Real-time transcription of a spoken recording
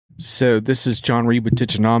So this is John Reed with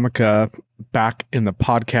Diginomica back in the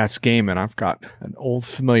podcast game, and I've got an old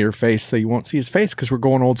familiar face that you won't see his face because we're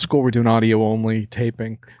going old school. We're doing audio only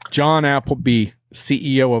taping. John Appleby,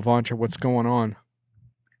 CEO of Avantra. What's going on?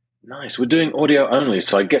 Nice. We're doing audio only,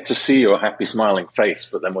 so I get to see your happy smiling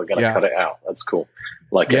face, but then we're going to cut it out. That's cool.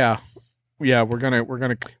 Yeah, we're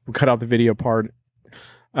gonna cut out the video part.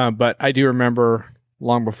 But I do remember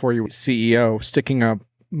long before you were CEO sticking a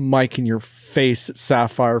mic in your face at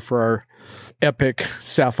Sapphire for our epic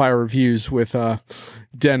Sapphire reviews with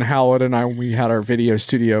Den Howlett and I when we had our video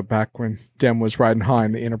studio back when Den was riding high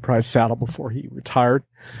in the enterprise saddle before he retired.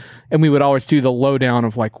 And we would always do the lowdown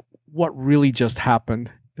of like what really just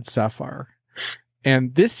happened at Sapphire.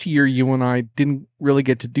 And this year you and I didn't really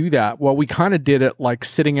get to do that. Well, we kind of did it like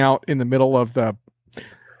sitting out in the middle of the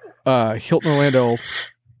Hilton Orlando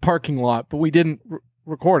parking lot, but we didn't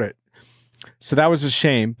record it. So that was a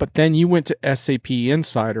shame. But then you went to SAP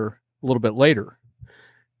Insider a little bit later.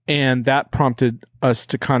 And that prompted us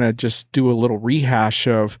to kind of just do a little rehash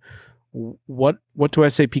of what do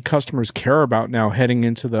SAP customers care about now heading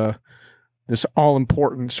into this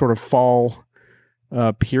all-important sort of fall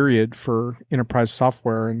period for enterprise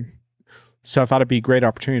software. And so I thought it'd be a great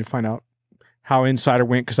opportunity to find out how Insider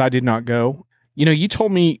went because I did not go. You know, you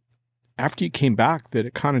told me after you came back that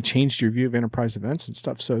it kind of changed your view of enterprise events and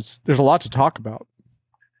stuff. So there's a lot to talk about.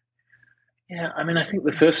 Yeah, I mean, I think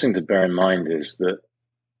the first thing to bear in mind is that,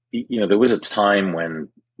 you know, there was a time when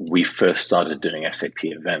we first started doing SAP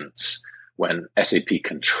events when SAP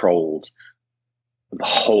controlled the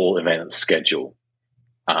whole event schedule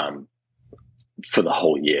for the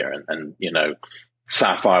whole year. And you know,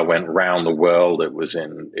 Sapphire went round the world. It was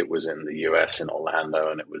in the US in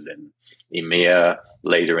Orlando, and it was in EMEA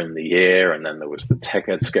later in the year, and then there was the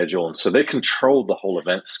TechEd schedule. And so they controlled the whole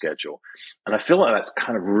event schedule. And I feel like that's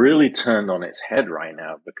kind of really turned on its head right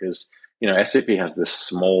now because, you know, SAP has this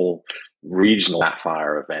small regional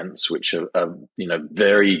Sapphire events, which are you know,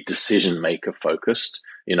 very decision maker focused,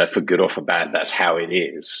 you know, for good or for bad. That's how it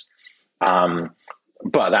is.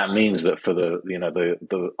 But that means that for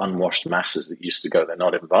the unwashed masses that used to go, they're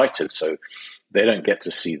not invited, so they don't get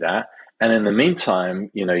to see that. And in the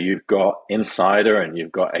meantime, you know, you've got Insider and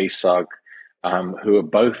you've got ASUG, who are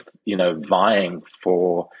both, you know, vying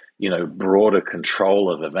for, you know, broader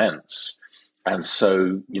control of events. And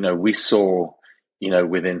so, you know, we saw, you know,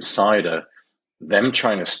 with Insider, them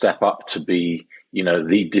trying to step up to be, you know,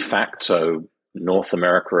 the de facto North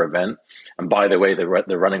America event. And by the way, they're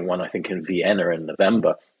running one, I think, in Vienna in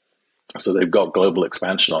November. So they've got global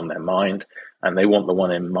expansion on their mind, and they want the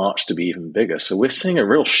one in March to be even bigger. So we're seeing a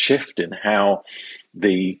real shift in how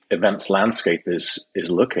the events landscape is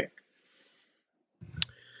looking.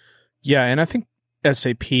 Yeah, and I think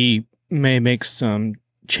SAP may make some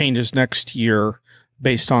changes next year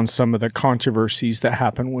based on some of the controversies that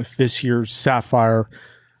happen with this year's Sapphire.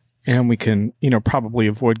 And we can, you know, probably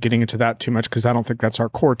avoid getting into that too much because I don't think that's our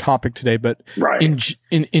core topic today. But right.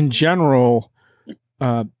 in general,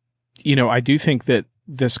 you know, I do think that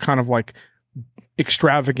this kind of like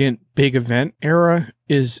extravagant big event era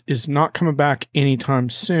is not coming back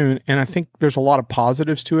anytime soon. And I think there's a lot of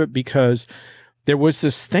positives to it because there was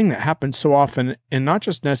this thing that happened so often, and not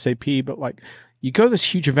just in SAP, but like you go to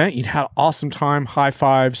this huge event, you'd have awesome time, high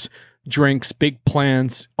fives, drinks, big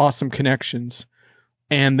plans, awesome connections.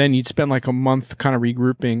 And then you'd spend like a month kind of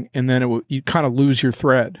regrouping, and then you'd kind of lose your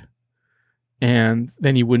thread. And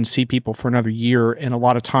then you wouldn't see people for another year, and a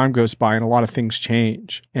lot of time goes by and a lot of things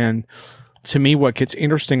change. And to me, what gets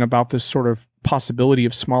interesting about this sort of possibility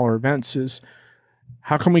of smaller events is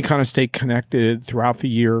how can we kind of stay connected throughout the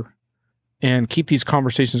year and keep these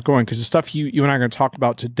conversations going? Because the stuff you and I are going to talk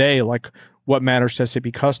about today, like what matters to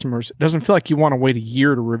SAP customers, it doesn't feel like you want to wait a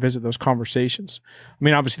year to revisit those conversations. I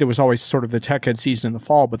mean, obviously there was always sort of the TechEd season in the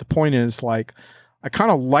fall, but the point is like, I kind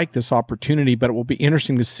of like this opportunity, but it will be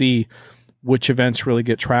interesting to see which events really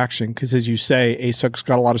get traction. Because as you say, ASUG's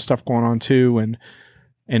got a lot of stuff going on too, and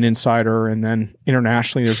Insider, and then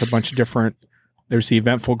internationally there's a bunch of different, there's the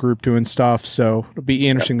Eventful group doing stuff. So it'll be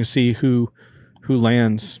interesting to see who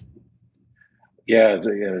lands. Yeah,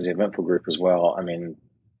 there's the Eventful group as well. I mean,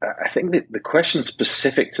 I think that the question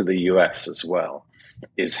specific to the US as well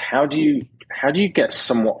is how do you get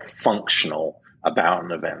somewhat functional about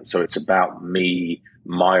an event? So it's about me,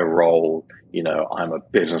 my role, you know, I'm a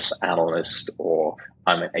business analyst or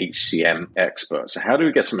I'm an HCM expert. So how do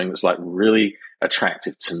we get something that's like really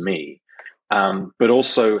attractive to me? But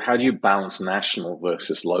also how do you balance national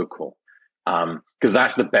versus local? Because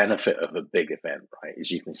that's the benefit of a big event, right?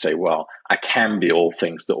 Is you can say, well, I can be all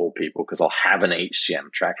things to all people because I'll have an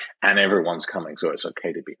HCM track and everyone's coming, so it's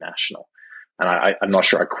okay to be national. And I'm not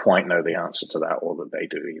sure I quite know the answer to that or that they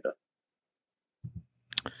do either.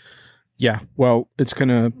 Yeah, well, it's going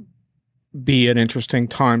to be an interesting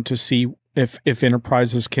time to see if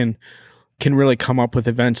enterprises can really come up with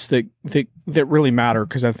events that really matter,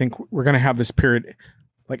 because I think we're going to have this period,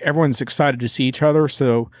 like everyone's excited to see each other,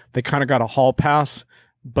 so they kind of got a hall pass,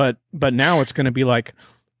 but now it's going to be like,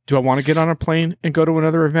 do I want to get on a plane and go to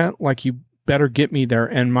another event? Like, you better get me there.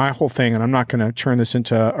 And my whole thing, and I'm not going to turn this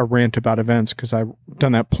into a rant about events because I've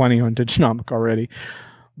done that plenty on Diginomica already,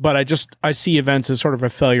 but I see events as sort of a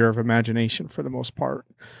failure of imagination for the most part.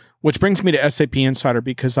 Which brings me to SAP Insider,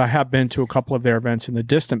 because I have been to a couple of their events in the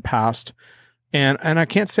distant past, and I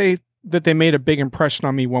can't say that they made a big impression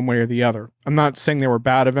on me one way or the other. I'm not saying they were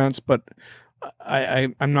bad events, but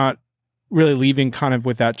I'm not really leaving kind of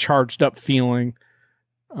with that charged up feeling.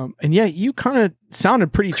 And yet you kind of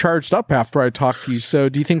sounded pretty charged up after I talked to you. So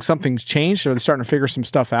do you think something's changed? Are they starting to figure some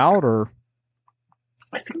stuff out, or?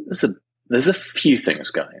 I think there's a few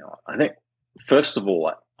things going on. I think, first of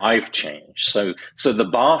all, I've changed. So the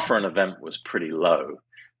bar for an event was pretty low,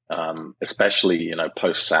 especially,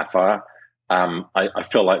 post Sapphire. I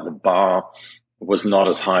feel like the bar was not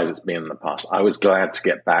as high as it's been in the past. I was glad to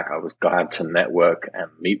get back. I was glad to network and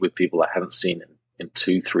meet with people I hadn't seen in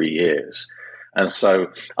 2-3 years. And so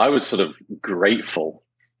I was sort of grateful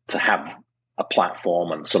to have a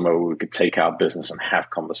platform and somewhere where we could take our business and have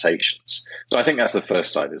conversations. So I think that's the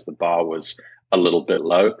first side, is the bar was a little bit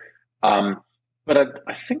low. But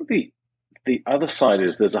I think the other side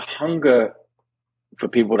is there's a hunger for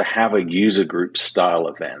people to have a user group style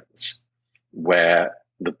event where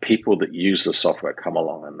the people that use the software come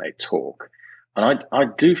along and they talk. And I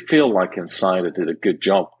do feel like Insider did a good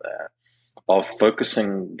job there of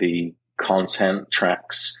focusing the content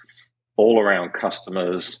tracks all around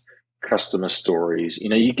customers, customer stories.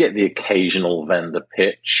 You get the occasional vendor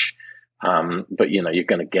pitch, but you're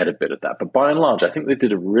going to get a bit of that. But by and large, I think they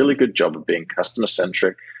did a really good job of being customer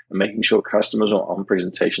centric and making sure customers were on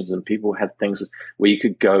presentations and people had things where you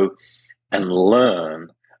could go and learn,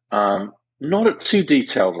 not at too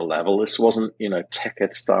detailed a level. This wasn't, tech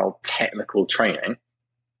ed style technical training,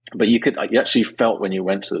 but you actually felt when you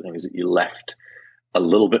went to the things that you left a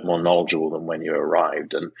little bit more knowledgeable than when you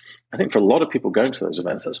arrived. And I think for a lot of people going to those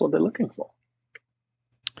events, that's what they're looking for.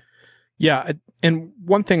 Yeah. And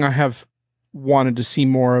one thing I have wanted to see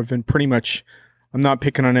more of, and pretty much I'm not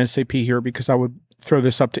picking on SAP here because I would throw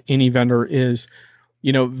this up to any vendor, is,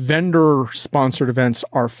 vendor sponsored events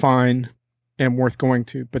are fine and worth going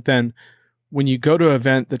to. But then when you go to an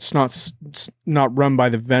event that's not run by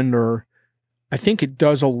the vendor, I think it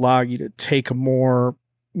does allow you to take a more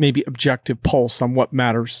maybe objective pulse on what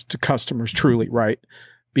matters to customers truly, right?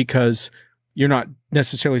 Because you're not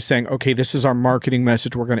necessarily saying, okay, this is our marketing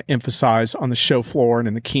message we're going to emphasize on the show floor and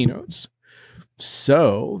in the keynotes.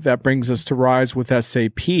 So that brings us to Rise with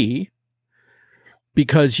SAP,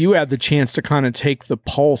 because you had the chance to kind of take the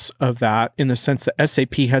pulse of that, in the sense that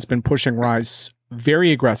SAP has been pushing Rise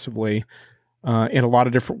very aggressively in a lot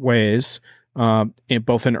of different ways,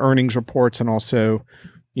 both in earnings reports and also,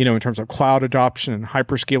 in terms of cloud adoption and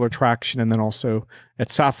hyperscaler traction, and then also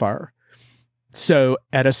at Sapphire. So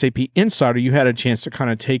at SAP Insider, you had a chance to kind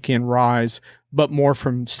of take in Rise, but more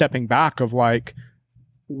from stepping back of like,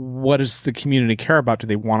 what does the community care about? Do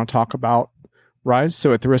they want to talk about Rise?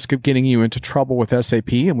 So at the risk of getting you into trouble with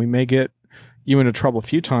SAP, and we may get you into trouble a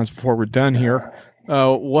few times before we're done here,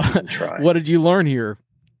 what did you learn here?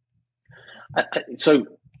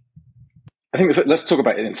 I think let's talk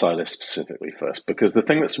about Insider specifically first, because the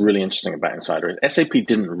thing that's really interesting about Insider is SAP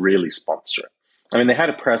didn't really sponsor it. I mean, they had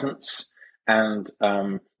a presence, and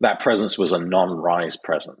that presence was a non-Rise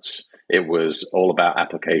presence. It was all about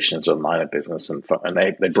applications and line of business, and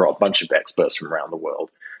they brought a bunch of experts from around the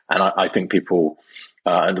world. And I think people,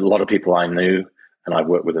 and a lot of people I knew and I've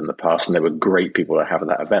worked with in the past, and they were great people to have at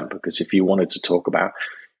that event, because if you wanted to talk about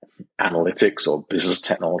analytics or business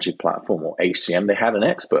technology platform or HCM, they had an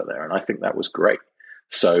expert there, and I think that was great.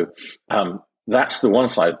 So that's the one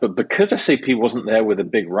side. But because SAP wasn't there with a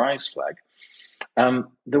big Rise flag,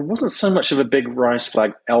 there wasn't so much of a big Rise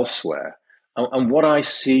flag elsewhere. And what I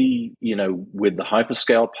see, with the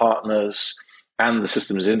hyperscale partners and the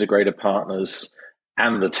systems integrator partners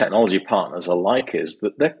and the technology partners alike, is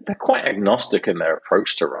that they're quite agnostic in their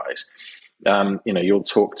approach to Rise. You'll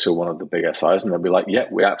talk to one of the big SIs and they'll be like, yeah,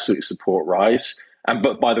 we absolutely support Rise.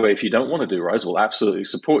 But by the way, if you don't want to do Rise, we'll absolutely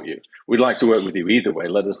support you. We'd like to work with you either way.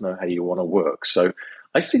 Let us know how you want to work. So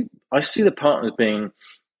I see the partners being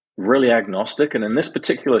really agnostic. And in this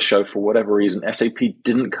particular show, for whatever reason, SAP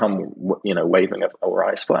didn't come, waving a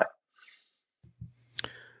Rise flag.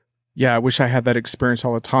 Yeah, I wish I had that experience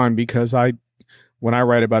all the time, because I when I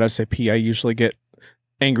write about SAP, I usually get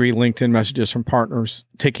angry LinkedIn messages from partners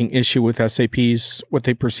taking issue with SAP's, what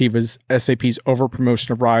they perceive as SAP's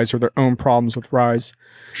overpromotion of RISE or their own problems with RISE.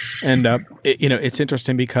 And, it's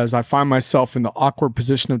interesting because I find myself in the awkward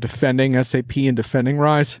position of defending SAP and defending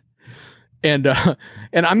RISE. And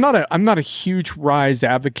I'm not a huge RISE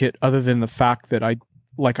advocate, other than the fact that I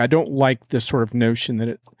don't like this sort of notion that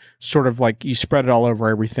it sort of like you spread it all over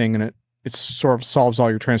everything and it sort of solves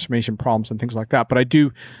all your transformation problems and things like that. But I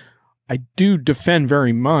do defend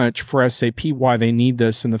very much for SAP why they need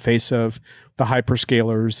this in the face of the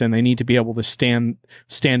hyperscalers, and they need to be able to stand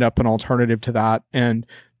up an alternative to that. And,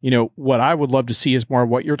 what I would love to see is more of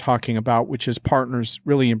what you're talking about, which is partners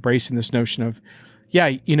really embracing this notion of,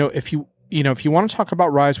 if you want to talk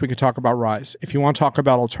about RISE, we can talk about RISE. If you want to talk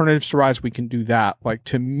about alternatives to RISE, we can do that. Like,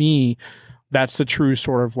 to me, that's the true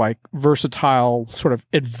sort of like versatile sort of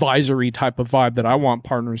advisory type of vibe that I want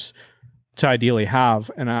partners to ideally have.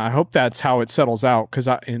 And I hope that's how it settles out, because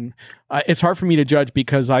it's hard for me to judge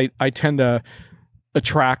because I tend to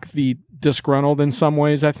attract the disgruntled in some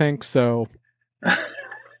ways, I think. So.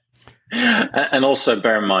 And also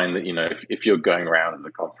bear in mind that, if you're going around in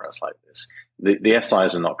a conference like this, the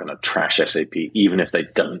SIs are not going to trash SAP, even if they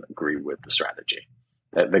don't agree with the strategy.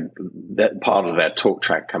 That part of their talk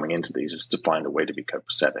track coming into these is to find a way to be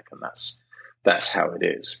copacetic, and that's how it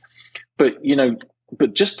is. But,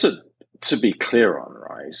 but just to be clear on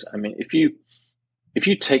RISE, I mean, if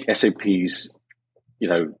you take SAP's,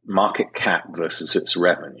 market cap versus its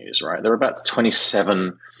revenues, right? They're about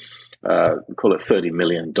 27, call it $30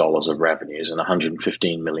 million of revenues and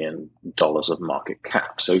 $115 million of market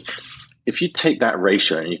cap. So if you take that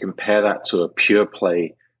ratio and you compare that to a pure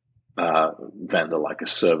play vendor like a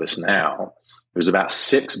ServiceNow, there's about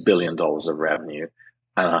 $6 billion of revenue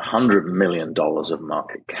and $100 million of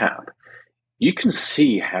market cap. You can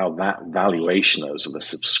see how that valuation of a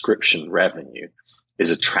subscription revenue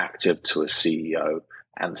is attractive to a CEO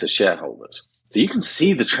and to shareholders. So you can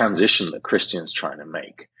see the transition that Christian's trying to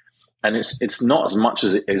make. And it's not as much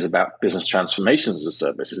as it is about business transformation as a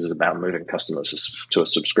service. It is about moving customers to a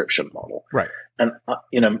subscription model. Right. And,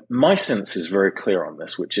 my sense is very clear on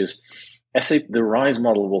this, which is the RISE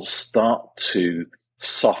model will start to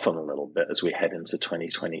soften a little bit as we head into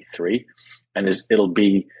 2023. And it'll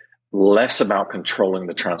be less about controlling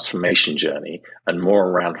the transformation journey and more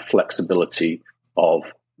around flexibility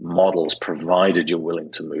of models, provided you're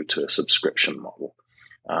willing to move to a subscription model.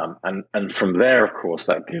 And from there, of course,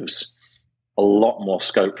 that gives a lot more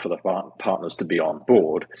scope for the partners to be on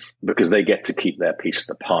board, because they get to keep their piece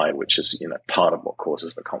of the pie, which is part of what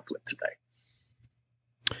causes the conflict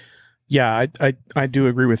today. Yeah, I do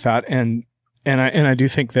agree with that, and I do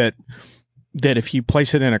think that if you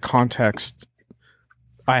place it in a context,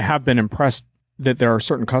 I have been impressed that there are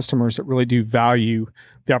certain customers that really do value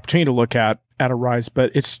the opportunity to look at a RISE,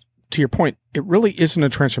 but it's, to your point, it really isn't a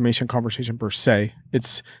transformation conversation per se.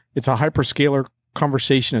 It's a hyperscaler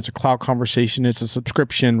conversation. It's a cloud conversation. It's a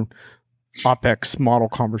subscription OpEx model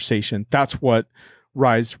conversation. That's what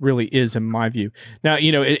RISE really is, in my view. Now,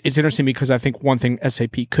 it's interesting because I think one thing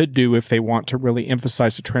SAP could do if they want to really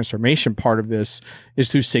emphasize the transformation part of this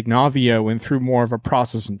is through Signavio and through more of a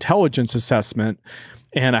process intelligence assessment.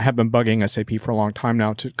 And I have been bugging SAP for a long time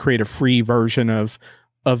now to create a free version of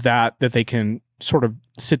that they can sort of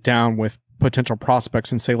sit down with potential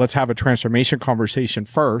prospects and say, let's have a transformation conversation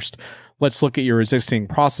first. Let's look at your existing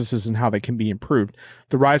processes and how they can be improved.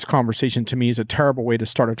 The RISE conversation, to me, is a terrible way to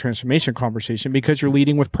start a transformation conversation because you're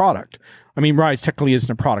leading with product. I mean, RISE technically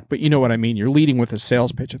isn't a product, but you know what I mean. You're leading with a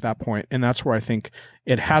sales pitch at that point, and that's where I think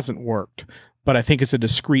it hasn't worked. But I think it's a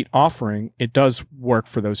discrete offering. It does work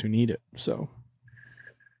for those who need it. So,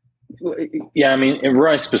 yeah, I mean, in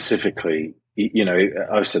RISE specifically,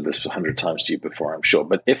 I've said this 100 times to you before, I'm sure,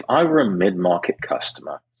 but if I were a mid-market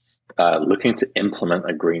customer looking to implement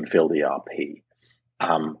a greenfield ERP,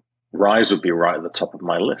 RISE would be right at the top of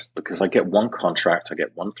my list, because I get one contract, I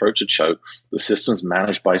get one throat to choke, the system's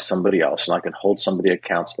managed by somebody else, and I can hold somebody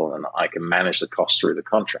accountable, and I can manage the cost through the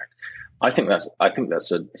contract. I think that's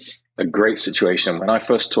a great situation. When I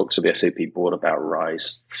first talked to the SAP board about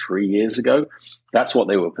RISE 3 years ago, that's what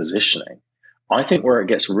they were positioning. I think where it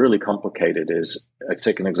gets really complicated is, I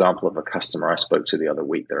take an example of a customer I spoke to the other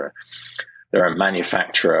week. They're a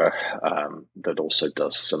manufacturer that also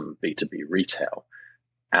does some B2B retail.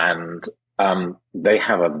 And they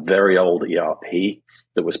have a very old ERP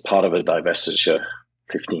that was part of a divestiture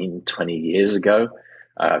 15, 20 years ago,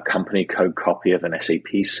 a company code copy of an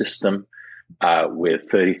SAP system with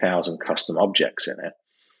 30,000 custom objects in it.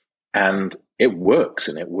 And it works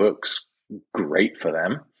great for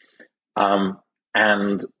them.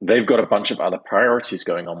 And they've got a bunch of other priorities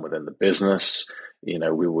going on within the business. We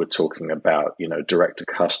were talking about, direct to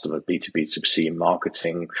customer, B2B2C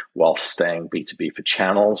marketing while staying B2B for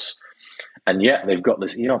channels. And yet they've got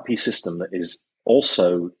this ERP system that is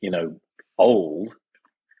also, old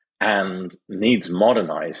and needs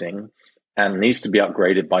modernizing and needs to be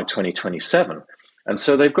upgraded by 2027. And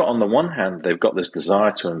so they've got, on the one hand, they've got this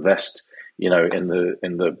desire to invest, in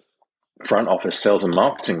the front office sales and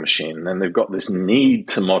marketing machine, and then they've got this need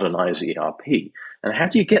to modernize ERP. And how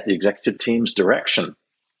do you get the executive team's direction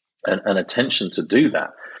and attention to do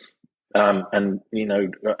that? And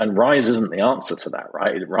RISE isn't the answer to that,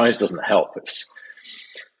 right? RISE doesn't help us.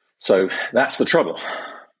 So that's the trouble.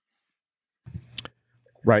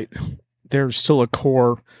 Right. There's still a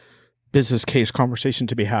core business case conversation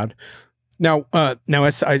to be had. Now,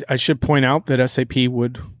 I should point out that SAP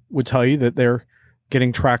would tell you that they're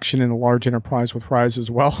getting traction in the large enterprise with RISE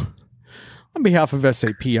as well. On behalf of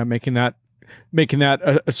SAP, I'm making that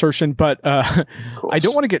assertion, but I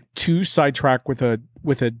don't want to get too sidetracked with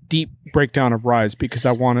a deep breakdown of RISE, because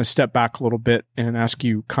I want to step back a little bit and ask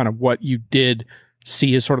you kind of what you did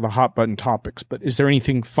see as sort of the hot button topics. But is there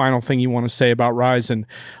anything final thing you want to say about RISE? And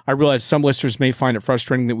I realize some listeners may find it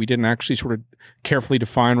frustrating that we didn't actually sort of carefully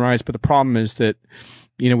define RISE, but the problem is that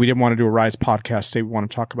we didn't want to do a RISE podcast today. We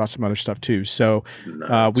want to talk about some other stuff too. So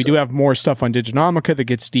we do have more stuff on Diginomica that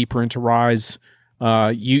gets deeper into RISE.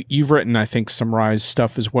 You've written, I think, some RISE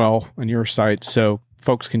stuff as well on your site, so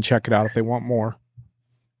folks can check it out if they want more.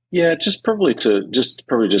 Yeah, just to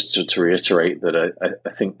reiterate that I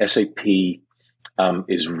think SAP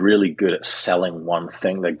is really good at selling one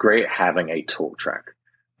thing. They're great at having a talk track,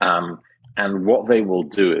 and what they will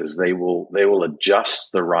do is they will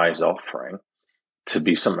adjust the RISE offering to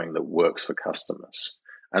be something that works for customers.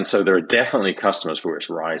 And so there are definitely customers for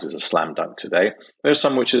which RISE is a slam dunk today. There are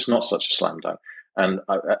some which is not such a slam dunk. And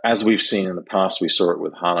as we've seen in the past, we saw it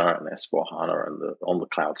with HANA and S/4HANA and on the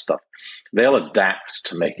cloud stuff. They'll adapt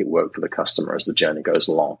to make it work for the customer as the journey goes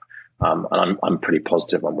along. And I'm pretty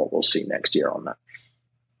positive on what we'll see next year on that.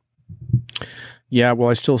 Yeah, well,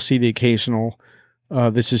 I still see the occasional,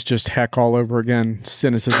 this is just heck all over again,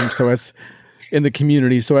 cynicism. So as in the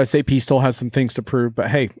community, so SAP still has some things to prove, but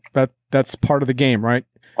hey, that's part of the game, right?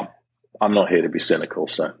 I'm not here to be cynical,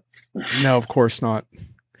 so. No, of course not.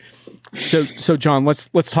 So John,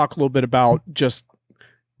 let's talk a little bit about just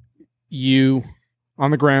you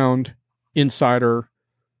on the ground, insider,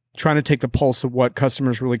 trying to take the pulse of what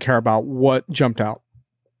customers really care about. What jumped out?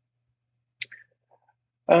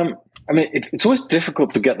 It's always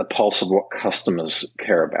difficult to get the pulse of what customers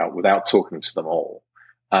care about without talking to them all.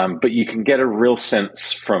 But you can get a real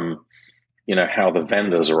sense from, how the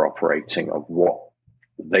vendors are operating of what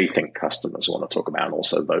they think customers want to talk about, and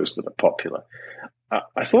also those that are popular.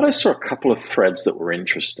 I thought I saw a couple of threads that were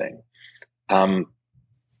interesting. The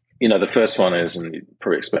first one is, and you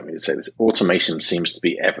probably expect me to say this, automation seems to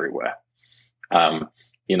be everywhere.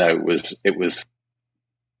 It was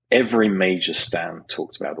every major stand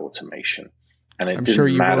talked about automation, and it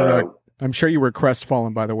didn't matter. I'm sure you were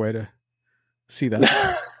crestfallen, by the way, to see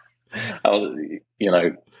that.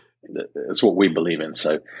 It's what we believe in,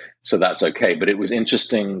 so that's okay. But it was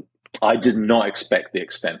interesting. I did not expect the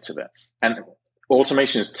extent of it, and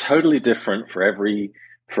automation is totally different for every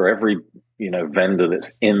vendor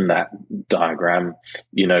that's in that diagram.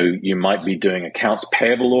 You might be doing accounts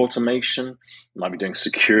payable automation, you might be doing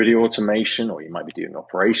security automation, or you might be doing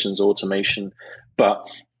operations automation. But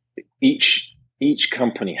each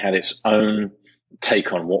company had its own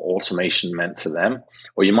take on what automation meant to them.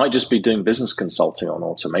 Or you might just be doing business consulting on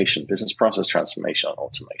automation, business process transformation on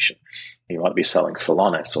automation. You might be selling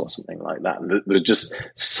Solonis or something like that. And there are just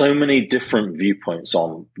so many different viewpoints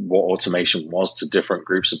on what automation was to different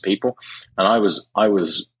groups of people. And I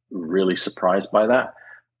was really surprised by that.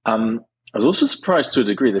 I was also surprised to a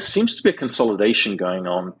degree. There seems to be a consolidation going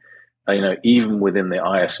on, even within the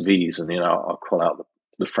ISVs. And, I'll call out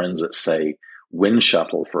the friends that say Wind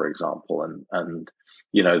Shuttle, for example, and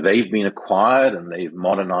they've been acquired and they've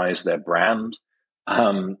modernized their brand,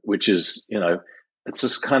 which is, it's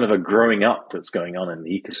just kind of a growing up that's going on in the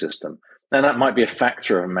ecosystem. And that might be a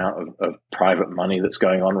factor of amount of private money that's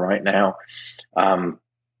going on right now.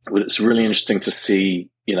 But it's really interesting to see,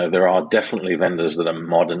 there are definitely vendors that are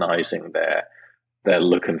modernizing their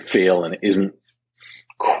look and feel, and it isn't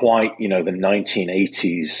quite, the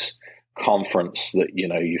 1980s conference that,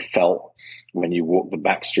 you felt when you walked the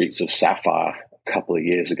back streets of Sapphire a couple of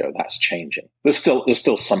years ago. That's changing. There's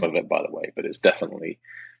still some of it, by the way, but it's definitely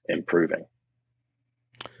improving.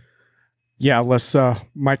 Yeah, less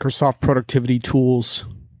Microsoft productivity tools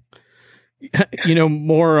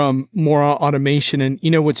more automation. And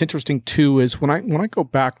what's interesting too is when I go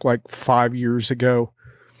back like 5 years ago,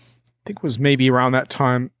 I think it was maybe around that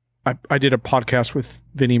time, I did a podcast with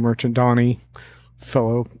Vinny Merchandani,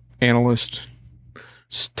 fellow analyst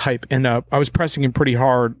type, and I was pressing him pretty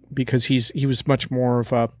hard because he was much more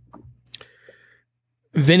of a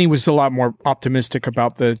Vinny was a lot more optimistic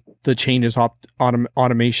about the changes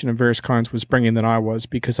automation of various kinds was bringing than I was,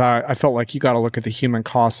 because I felt like you got to look at the human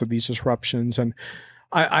costs of these disruptions. And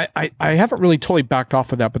I haven't really totally backed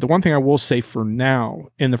off of that. But the one thing I will say for now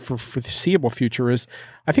in the foreseeable future is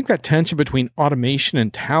I think that tension between automation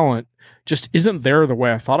and talent just isn't there the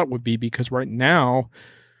way I thought it would be, because right now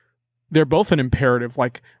they're both an imperative.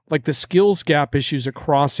 Like the skills gap issues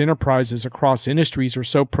across enterprises, across industries are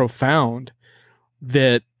so profound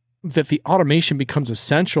that the automation becomes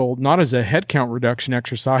essential, not as a headcount reduction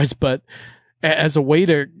exercise, but as a way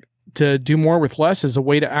to do more with less, as a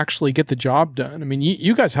way to actually get the job done. I mean,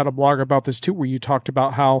 you guys had a blog about this too, where you talked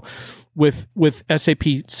about how with SAP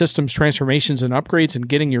systems transformations and upgrades and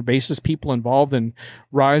getting your basis people involved in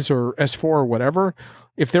RISE or S4 or whatever,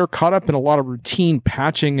 if they're caught up in a lot of routine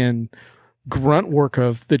patching and grunt work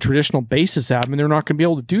of the traditional basis admin, they're not going to be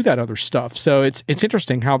able to do that other stuff. So it's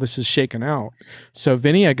interesting how this is shaken out. So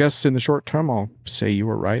Vinny, I guess in the short term, I'll say you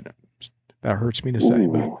were right. That hurts me to say,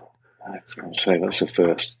 but I was going to say that's the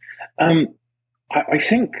first. I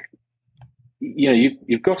think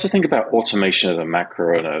you've got to think about automation at a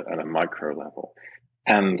macro and a micro level,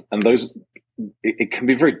 and those it can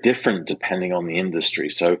be very different depending on the industry.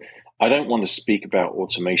 So I don't want to speak about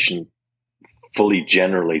automation fully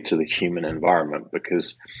generally to the human environment,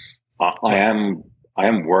 because I am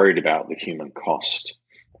worried about the human cost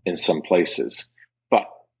in some places. But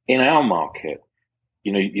in our market,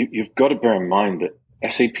 you've got to bear in mind that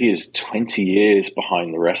SAP is 20 years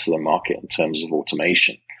behind the rest of the market in terms of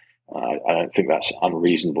automation. I don't think that's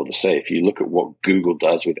unreasonable to say. If you look at what Google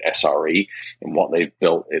does with SRE and what they've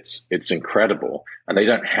built, it's incredible. And they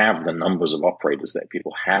don't have the numbers of operators that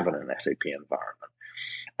people have in an SAP environment.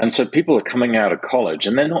 And so people are coming out of college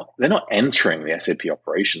and they're not entering the SAP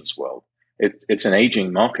operations world. It's an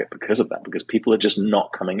aging market because of that, because people are just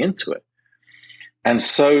not coming into it. And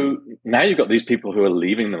so now you've got these people who are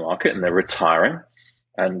leaving the market and they're retiring.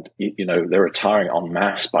 And, they're retiring en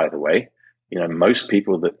masse, by the way. Most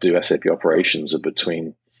people that do SAP operations are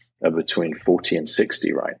between 40 and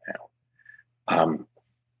 60 right now.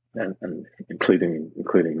 And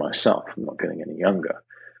including myself. I'm not getting any younger.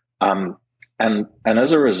 And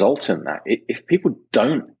as a result in that, if people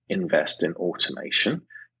don't invest in automation,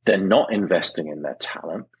 they're not investing in their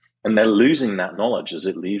talent, and they're losing that knowledge as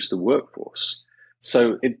it leaves the workforce.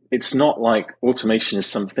 So it's not like automation is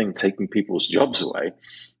something taking people's jobs away.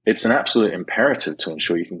 It's an absolute imperative to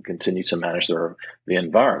ensure you can continue to manage the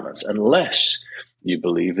environments, unless you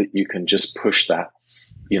believe that you can just push that,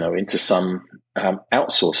 into some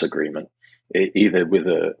outsource agreement, either with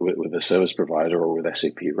a service provider or with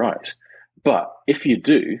SAP RISE. But if you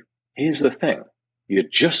do, here's the thing. You're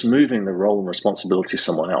just moving the role and responsibility to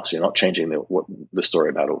someone else. You're not changing the story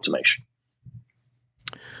about automation.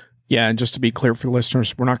 Yeah, and just to be clear for the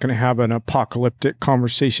listeners, we're not going to have an apocalyptic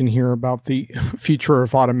conversation here about the future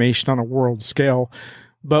of automation on a world scale.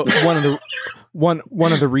 But one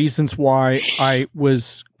of the reasons why I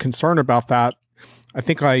was concerned about that, I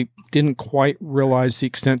think I didn't quite realize the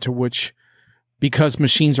extent to which, because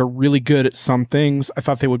machines are really good at some things, I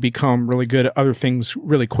thought they would become really good at other things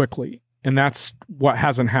really quickly. And that's what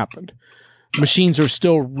hasn't happened. Machines are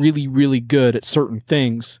still really, really good at certain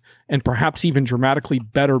things, and perhaps even dramatically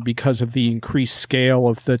better because of the increased scale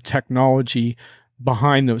of the technology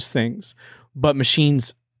behind those things. But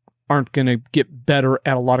machines aren't going to get better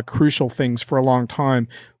at a lot of crucial things for a long time.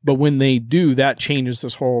 But when they do, that changes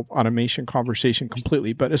this whole automation conversation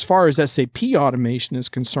completely. But as far as SAP automation is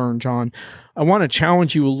concerned, John, I want to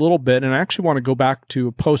challenge you a little bit. And I actually want to go back to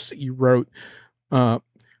a post that you wrote on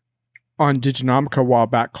Diginomica a while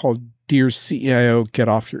back called Dear CIO, Get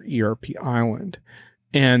Off Your ERP Island.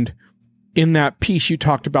 And in that piece, you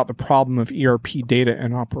talked about the problem of ERP data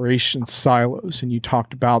and operations silos. And you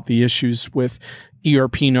talked about the issues with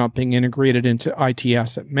ERP not being integrated into IT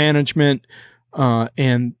asset management,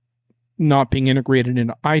 and not being integrated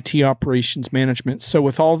into IT operations management. So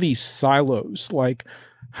with all these silos, like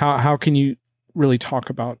how can you really talk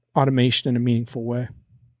about automation in a meaningful way?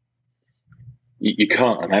 You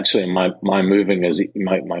can't. And actually my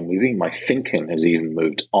thinking has even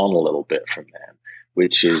moved on a little bit from there,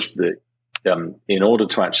 which is that in order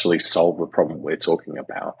to actually solve the problem we're talking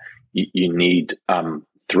about, you need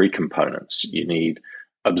three components. You need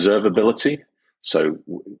observability, So,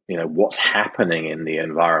 what's happening in the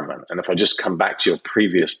environment. And if I just come back to your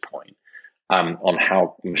previous point on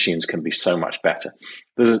how machines can be so much better,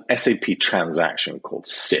 there's an SAP transaction called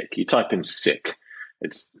SICK. You type in SICK.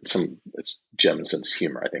 It's German sense of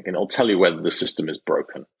humor, I think, and it'll tell you whether the system is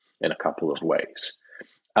broken in a couple of ways.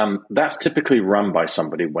 That's typically run by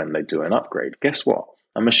somebody when they do an upgrade. Guess what?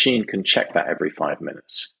 A machine can check that every 5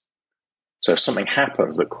 minutes. So if something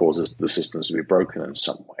happens that causes the systems to be broken in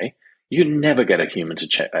some way, you never get a human to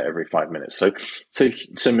check that every 5 minutes.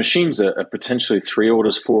 So machines are potentially 4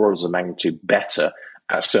 orders of magnitude better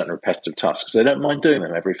at certain repetitive tasks. They don't mind doing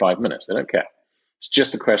them every 5 minutes. They don't care. It's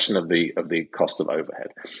just a question of the cost of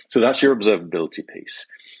overhead. So that's your observability piece.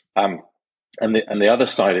 And the other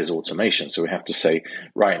side is automation. So we have to say,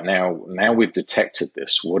 right, now we've detected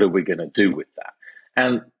this. What are we going to do with that?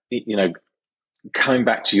 And, coming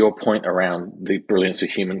back to your point around the brilliance of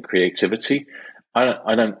human creativity,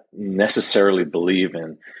 I don't necessarily believe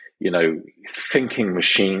in, thinking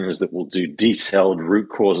machines that will do detailed root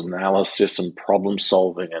cause analysis and problem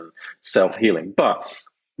solving and self-healing. But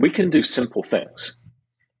we can do simple things.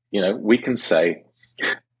 We can say,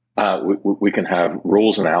 we can have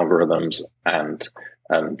rules and algorithms and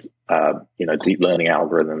deep learning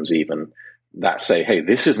algorithms even that say, hey,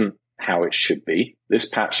 this isn't how it should be. This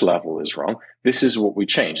patch level is wrong. This is what we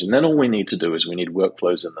change. And then all we need to do is we need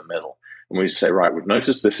workflows in the middle. And we say, right, we've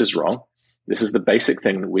noticed this is wrong. This is the basic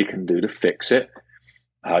thing that we can do to fix it.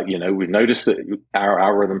 We've noticed that our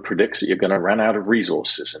algorithm predicts that you're going to run out of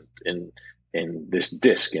resources in this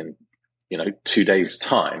disk in 2 days'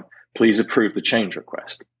 time. Please approve the change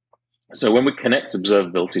request. So when we connect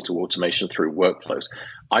observability to automation through workflows,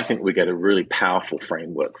 I think we get a really powerful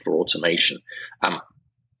framework for automation.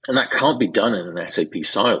 And that can't be done in an SAP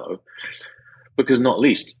silo because not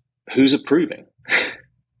least, who's approving?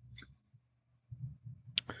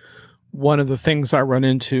 One of the things I run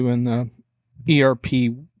into in the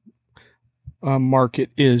ERP market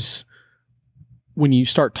is when you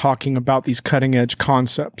start talking about these cutting edge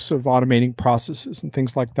concepts of automating processes and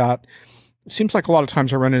things like that. It seems like a lot of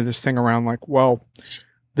times I run into this thing around like, well,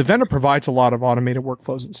 the vendor provides a lot of automated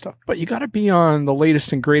workflows and stuff, but you got to be on the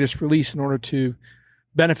latest and greatest release in order to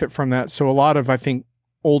benefit from that. So a lot of, I think,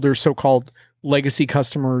 older so-called legacy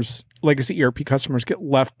ERP customers get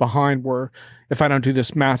left behind where if I don't do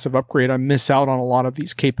this massive upgrade, I miss out on a lot of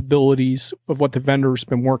these capabilities of what the vendor's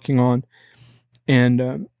been working on.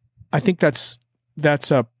 And I think that's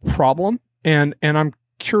a problem. And I'm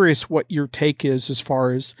curious what your take is as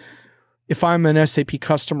far as if I'm an SAP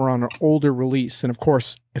customer on an older release. And of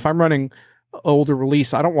course, if I'm running older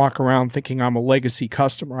release, I don't walk around thinking I'm a legacy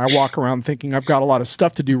customer. I walk around thinking I've got a lot of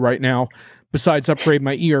stuff to do right now besides upgrade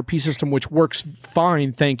my ERP system, which works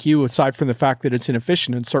fine, thank you, aside from the fact that it's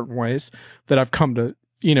inefficient in certain ways that I've come to,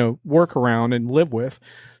 work around and live with.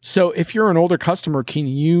 So if you're an older customer, can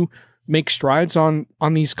you make strides on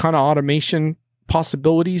these kind of automation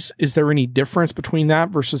possibilities? Is there any difference between that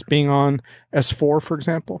versus being on S4, for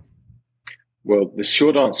example? Well, the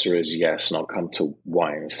short answer is yes, and I'll come to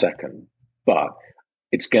why in a second. But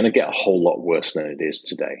it's going to get a whole lot worse than it is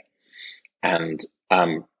today. And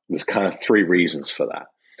there's kind of 3 reasons for that.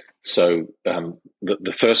 So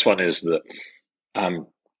the first one is that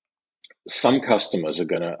some customers are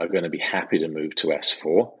going to be happy to move to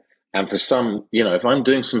S4. And for some, if I'm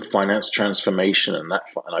doing some finance transformation and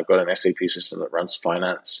I've got an SAP system that runs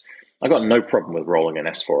finance, I got no problem with rolling an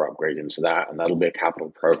S4 upgrade into that, and that'll be a capital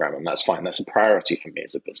program, and that's fine. That's a priority for me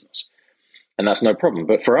as a business. And that's no problem.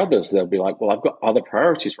 But for others, they'll be like, well, I've got other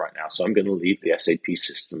priorities right now, so I'm going to leave the SAP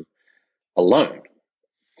system alone.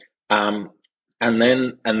 And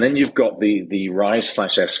then you've got the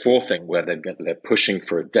RISE/S4 thing where they're pushing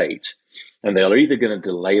for a date, and they're either going to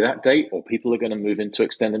delay that date or people are going to move into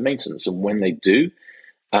extended maintenance. And when they do,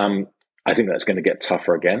 I think that's going to get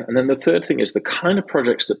tougher again. And then the third thing is the kind of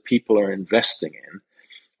projects that people are investing in.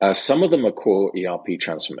 Some of them are core ERP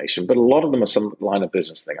transformation, but a lot of them are some line of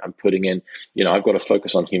business thing. I'm putting in, I've got to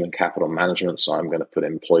focus on human capital management, so I'm going to put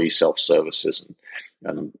employee self-services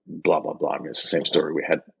and blah, blah, blah. I mean, it's the same story we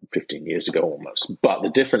had 15 years ago almost. But the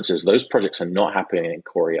difference is those projects are not happening in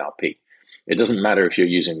core ERP. It doesn't matter if you're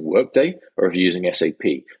using Workday or if you're using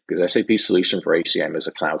SAP, because SAP's solution for HCM is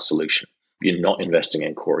a cloud solution. You're not investing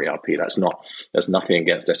in core ERP. That's nothing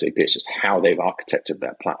against SAP. It's just how they've architected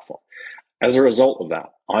their platform. As a result of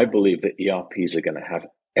that, I believe that ERPs are going to have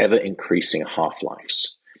ever increasing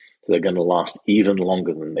half-lives. So they're going to last even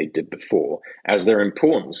longer than they did before, as their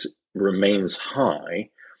importance remains high,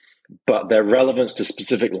 but their relevance to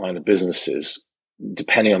specific line of businesses,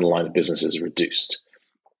 depending on the line of business, is reduced.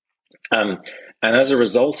 And as a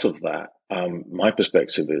result of that, my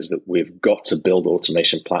perspective is that we've got to build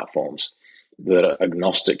automation platforms that are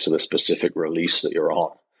agnostic to the specific release that you're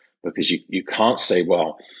on. Because you can't say,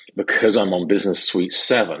 well, because I'm on Business Suite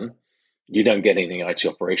 7, you don't get any IT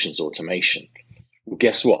operations automation. Well,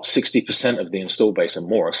 guess what? 60% of the install base and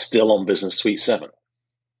more are still on Business Suite 7.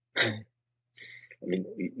 I mean,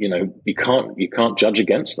 you can't judge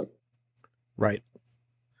against them. Right.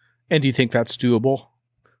 And do you think that's doable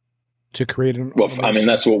to create an Well, automation? I mean,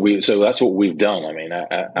 that's what we've done. I mean,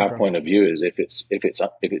 our point of view is if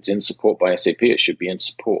it's in support by SAP, it should be in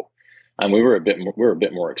support. And we're a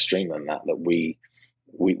bit more extreme than that. That we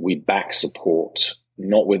back support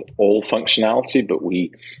not with all functionality, but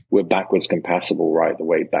we're backwards compatible right the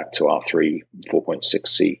way back to R3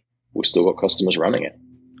 4.6C. We've still got customers running it.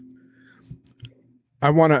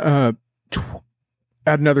 I want to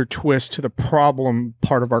add another twist to the problem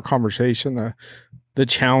part of our conversation, the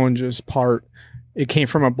challenges part. It came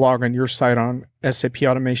from a blog on your site on SAP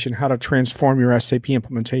automation, how to transform your SAP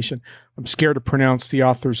implementation. I'm scared to pronounce the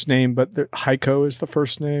author's name, but Heiko is the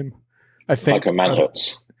first name, I think. Heiko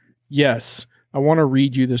Manhutz. Yes. I want to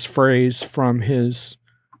read you this phrase from his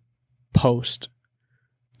post.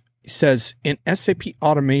 He says, in SAP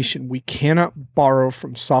automation, we cannot borrow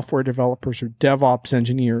from software developers or DevOps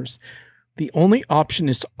engineers. The only option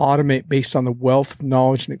is to automate based on the wealth of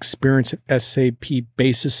knowledge and experience of SAP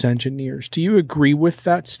Basis engineers. Do you agree with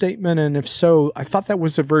that statement? And if so, I thought that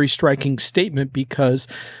was a very striking statement because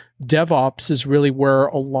DevOps is really where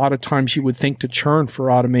a lot of times you would think to churn for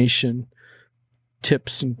automation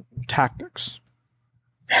tips and tactics.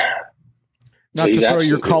 Not to throw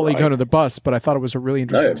your colleague under the bus, but I thought it was a really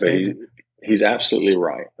interesting statement. He's absolutely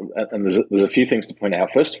right. And there's a few things to point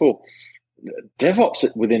out. First of all,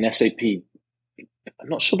 DevOps within SAP, I'm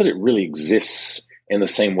not sure that it really exists in the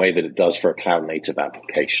same way that it does for a cloud native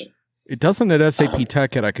application. It doesn't at SAP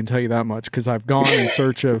TechEd, I can tell you that much, because I've gone in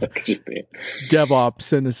search of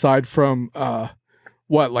DevOps, and aside from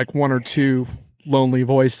like one or two lonely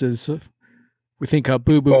voices, we think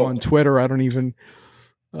Boo Boo on Twitter. I don't even,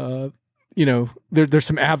 there's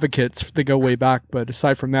some advocates that go way back, but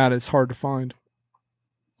aside from that, it's hard to find.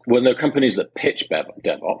 Well, there are companies that pitch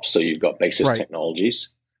DevOps, so you've got Basis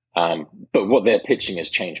Technologies, but what they're pitching is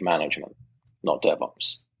change management, not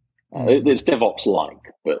DevOps. It's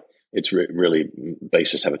DevOps-like, but it's really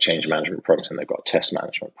Basis have a change management product and they've got a test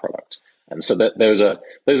management product. And so those are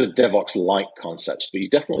DevOps-like concepts, but you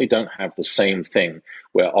definitely don't have the same thing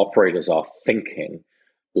where operators are thinking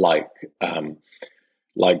like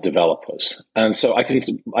developers. And so I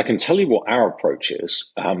can tell you what our approach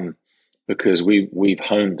is. Because we've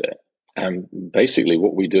honed it. And basically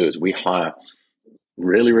what we do is we hire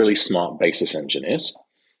really, really smart Basis engineers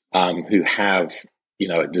who have,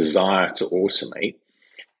 a desire to automate,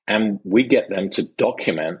 and we get them to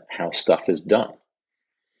document how stuff is done.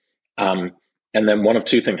 And then one of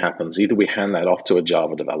two things happens. Either we hand that off to a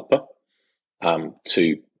Java developer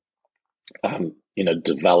to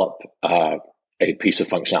develop a piece of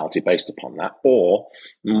functionality based upon that, or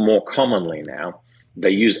more commonly now, they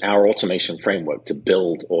use our automation framework to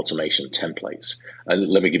build automation templates. And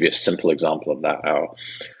let me give you a simple example of that.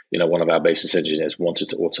 One of our Basis engineers wanted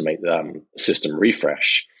to automate system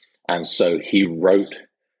refresh. And so he wrote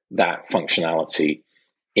that functionality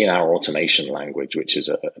in our automation language, which is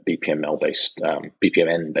a BPMN-based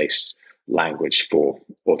language for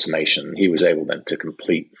automation. He was able then to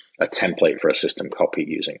complete a template for a system copy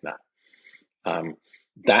using that.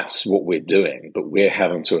 That's what we're doing, but we're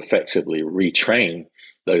having to effectively retrain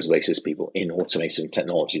those Basis people in automation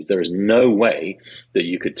technologies. There is no way that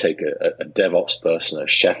you could take a DevOps person, a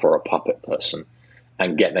chef or a puppet person,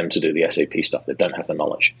 and get them to do the SAP stuff. They don't have the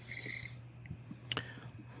knowledge.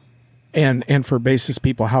 And for Basis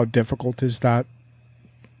people, how difficult is that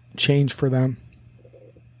change for them?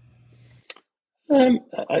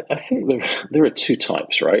 I think there are two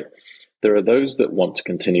types, right? There are those that want to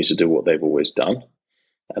continue to do what they've always done,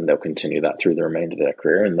 and they'll continue that through the remainder of their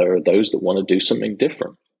career. And there are those that want to do something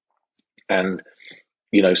different. And,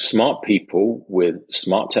 smart people with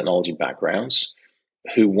smart technology backgrounds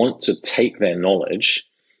who want to take their knowledge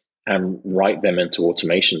and write them into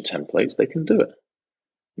automation templates, they can do it.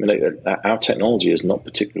 I mean, our technology is not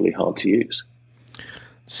particularly hard to use.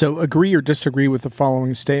 So agree or disagree with the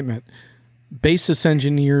following statement. Basis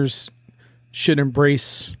engineers should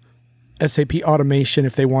embrace SAP automation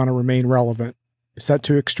if they want to remain relevant. Is that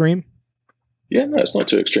too extreme? Yeah, no, it's not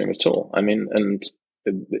too extreme at all. I mean, and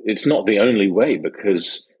it's not the only way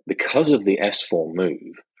because of the S4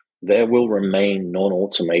 move, there will remain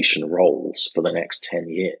non-automation roles for the next 10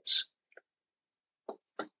 years.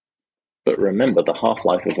 But remember, the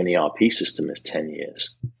half-life of an ERP system is 10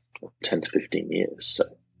 years. 10 to 15 years. So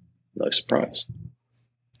no surprise.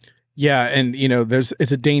 Yeah, and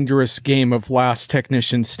it's a dangerous game of last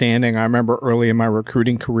technician standing. I remember early in my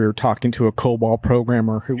recruiting career talking to a COBOL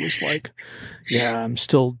programmer who was like, "Yeah, I'm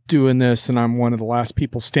still doing this, and I'm one of the last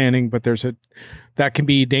people standing." But that can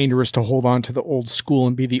be dangerous to hold on to the old school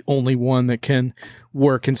and be the only one that can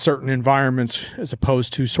work in certain environments, as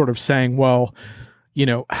opposed to sort of saying, "Well,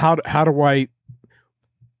 how do I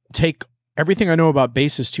take everything I know about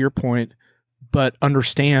Basis, to your point, but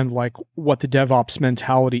understand like what the DevOps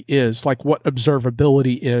mentality is, like what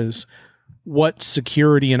observability is, what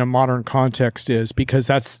security in a modern context is," because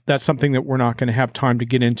that's something that we're not going to have time to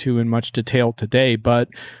get into in much detail today. But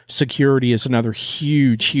security is another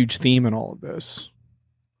huge theme in all of this.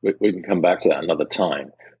 We can come back to that another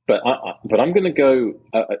time. But I'm going to go.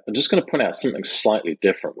 I'm just going to point out something slightly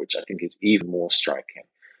different, which I think is even more striking.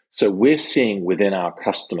 So we're seeing within our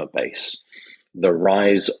customer base the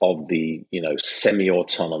rise of the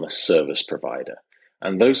semi-autonomous service provider,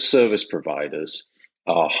 and those service providers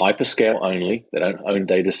are hyperscale only. They don't own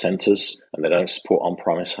data centers and they don't support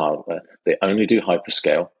on-premise hardware. They only do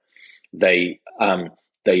hyperscale. They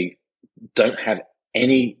don't have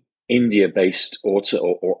any India-based or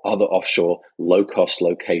other offshore low-cost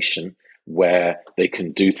location where they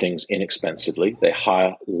can do things inexpensively. They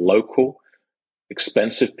hire local,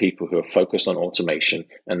 expensive people who are focused on automation,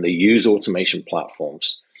 and they use automation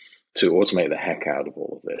platforms to automate the heck out of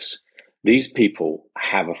all of this. These people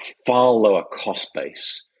have a far lower cost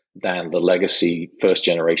base than the legacy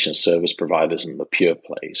first-generation service providers and the pure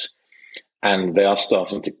plays, and they are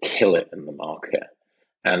starting to kill it in the market.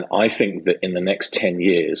 And I think that in the next 10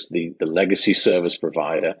 years, the legacy service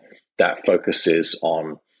provider that focuses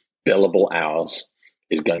on billable hours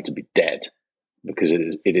is going to be dead, because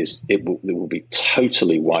it will be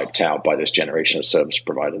totally wiped out by this generation of service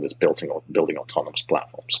provider that's building autonomous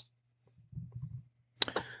platforms.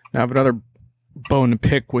 Now I have another bone to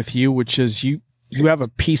pick with you, which is you have a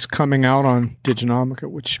piece coming out on Diginomica,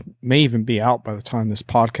 which may even be out by the time this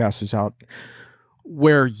podcast is out,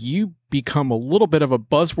 where you become a little bit of a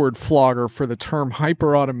buzzword flogger for the term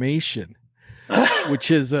hyperautomation,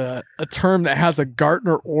 which is a term that has a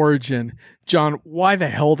Gartner origin. John, why the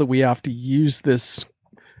hell do we have to use this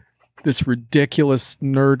ridiculous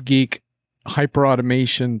nerd geek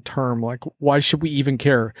hyperautomation term? Like, why should we even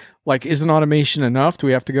care? Like, isn't automation enough? Do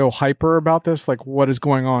we have to go hyper about this? Like, what is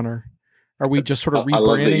going on? Or are we just sort of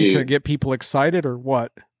rebranding to get people excited, or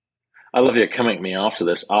what? I love you coming at me after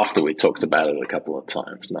this, after we talked about it a couple of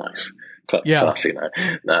times. Nice. Classy.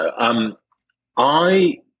 No.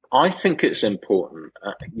 I think it's important.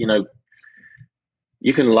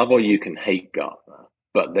 You can love or you can hate Gartner,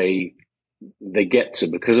 but they get to,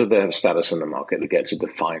 because of their status in the market, they get to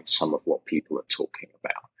define some of what people are talking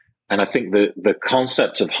about. And I think the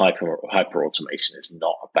concept of hyper automation is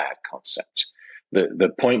not a bad concept.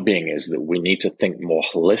 The point being is that we need to think more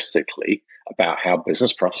holistically about how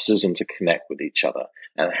business processes interconnect with each other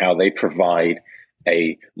and how they provide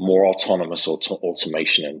a more autonomous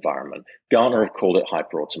automation environment. Gartner have called it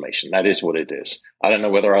hyperautomation. That is what it is. I don't know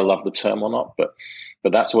whether I love the term or not, but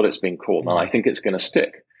that's what it's been called, and I think it's going to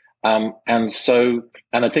stick. And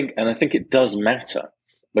I think it does matter,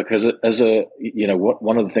 because as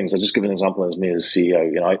one of the things, I'll just give an example as me as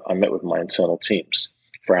CEO. I met with my internal teams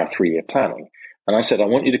for our 3-year planning, and I said, I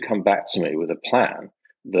want you to come back to me with a plan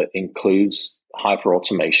that includes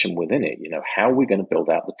hyperautomation within it. How are we going to build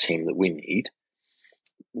out the team that we need,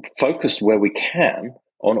 focused where we can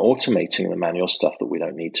on automating the manual stuff that we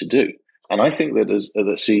don't need to do. And I think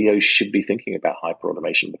that CEOs should be thinking about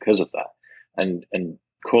hyperautomation because of that, and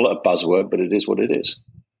call it a buzzword, but it is what it is.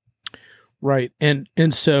 Right. And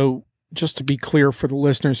so just to be clear for the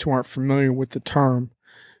listeners who aren't familiar with the term,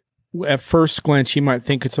 at first glance, you might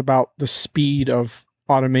think it's about the speed of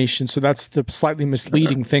automation. So that's the slightly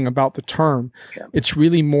misleading thing about the term. Yeah. It's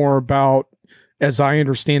really more about, as I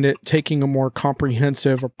understand it, taking a more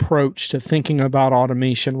comprehensive approach to thinking about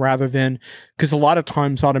automation, rather than, because a lot of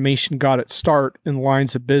times automation got its start in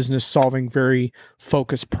lines of business solving very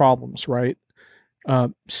focused problems, right?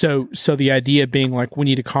 So the idea being like, we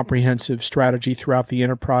need a comprehensive strategy throughout the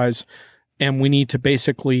enterprise, and we need to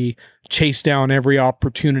basically chase down every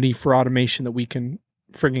opportunity for automation that we can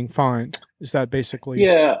frigging find. Is that basically?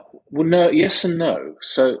 Yeah. Well, no, yes and no.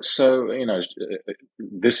 So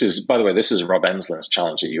this is, by the way, this is Rob Enslin's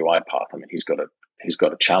challenge at UiPath. I mean, he's got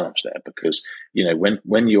a challenge there, because when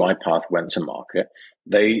UiPath went to market,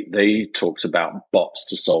 they talked about bots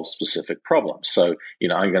to solve specific problems. So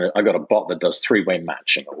I got a bot that does 3-way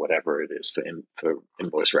matching or whatever it is for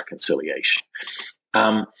invoice reconciliation.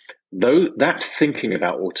 Though that's thinking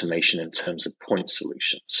about automation in terms of point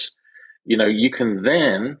solutions. you can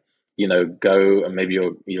then, go and maybe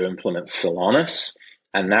you implement Solanas,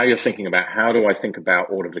 and now you're thinking about, how do I think about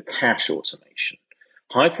order to cash automation?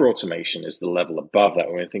 Hyper automation is the level above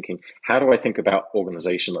that. We're thinking, how do I think about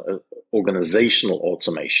organizational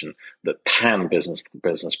automation that pan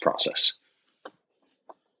business process?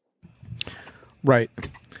 Right.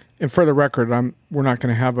 And for the record, we're not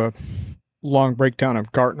going to have a long breakdown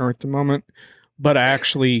of Gartner at the moment, but I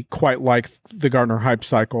actually quite like the Gartner hype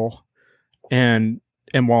cycle. And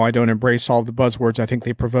while I don't embrace all the buzzwords, I think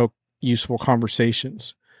they provoke useful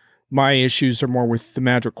conversations. My issues are more with the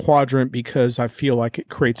Magic Quadrant, because I feel like it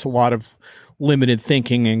creates a lot of limited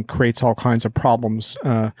thinking and creates all kinds of problems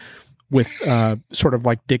with sort of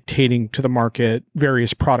like dictating to the market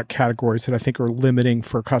various product categories that I think are limiting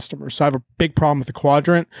for customers. So I have a big problem with the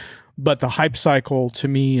quadrant, but the hype cycle to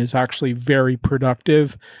me is actually very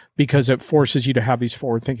productive, because it forces you to have these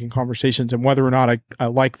forward-thinking conversations. And whether or not I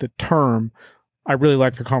like the term, I really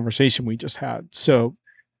like the conversation we just had. So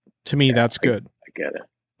to me, that's good. I get it.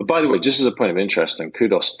 But by the way, just as a point of interest, and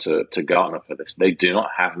kudos to Gartner for this, they do not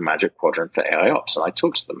have a Magic Quadrant for AI Ops. And I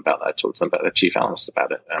talked to them about that. I talked to them about their chief analyst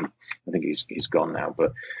about it. I think he's gone now.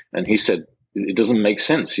 And he said, it doesn't make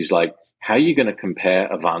sense. He's like, how are you going to compare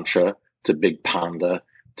Avantra to Big Panda,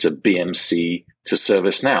 to BMC, to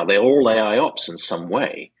ServiceNow? They're all AI Ops in some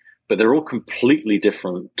way, but they're all completely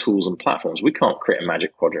different tools and platforms. We can't create a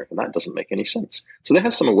Magic Quadrant for that. It doesn't make any sense. So they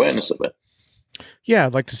have some awareness of it. Yeah,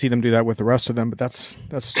 I'd like to see them do that with the rest of them, but that's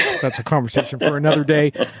a conversation for another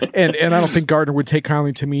day. And I don't think Gartner would take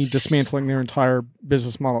kindly to me dismantling their entire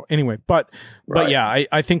business model anyway. But yeah,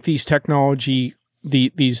 I think these technology,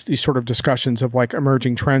 these sort of discussions of like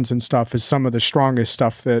emerging trends and stuff is some of the strongest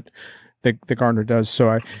stuff that Gartner does.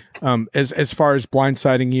 So as far as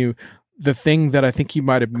blindsiding you, the thing that I think you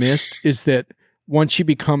might have missed is that once you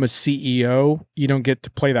become a CEO, you don't get to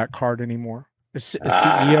play that card anymore.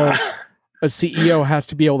 A CEO has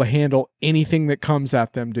to be able to handle anything that comes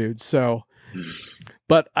at them, dude. So,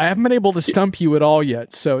 but I haven't been able to stump you at all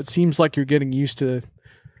yet. So it seems like you're getting used to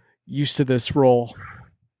this role.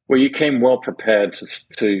 Well, you came well prepared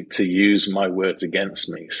to use my words against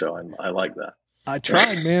me. So I like that. I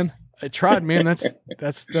tried, man.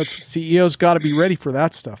 That's CEOs got to be ready for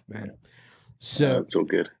that stuff, man. So it's all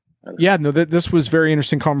good. Yeah, no, this was very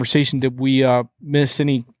interesting conversation. Did we miss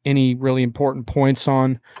any really important points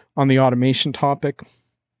on the automation topic?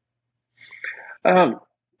 No,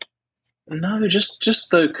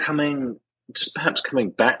 just perhaps coming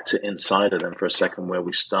back to Insider then for a second, where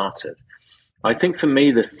we started. I think for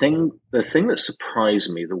me, the thing that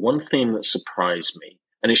surprised me, the one theme that surprised me,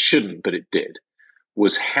 and it shouldn't, but it did,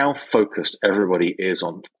 was how focused everybody is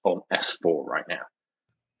on S4 right now.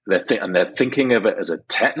 They're thinking of it as a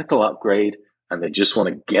technical upgrade, and they just want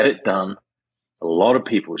to get it done. A lot of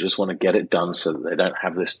people just want to get it done so that they don't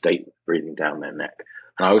have this date breathing down their neck.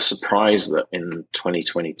 And I was surprised that in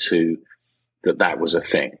 2022 that was a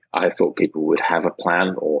thing. I thought people would have a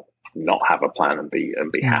plan or not have a plan and be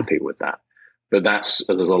happy with that. But there's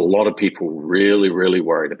a lot of people really, really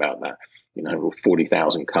worried about that.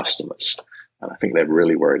 40,000 customers, and I think they're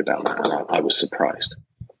really worried about that. And I was surprised.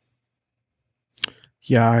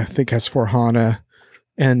 Yeah, I think S4HANA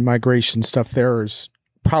and migration stuff there is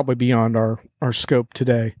probably beyond our scope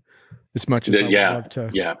today, as much as I would love to.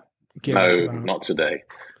 Yeah, no, not today.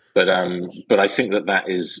 But I think that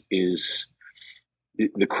is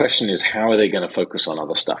the question is, how are they going to focus on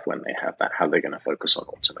other stuff when they have that? How are they going to focus on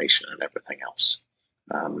automation and everything else?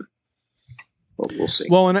 We'll see.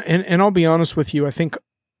 Well, and I'll be honest with you, I think,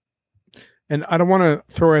 and I don't want to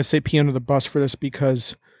throw SAP under the bus for this,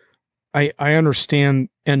 because I understand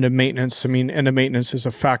end of maintenance. I mean, end of maintenance is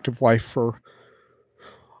a fact of life for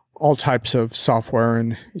all types of software,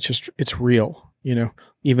 and it's real.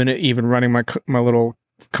 Even running my little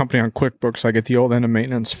company on QuickBooks, I get the old end of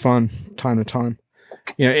maintenance fun time to time.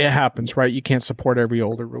 It happens, right? You can't support every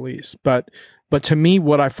older release, but to me,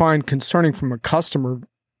 what I find concerning from a customer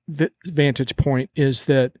vantage point is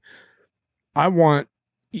that I want.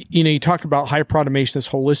 You talked about hyper automation, this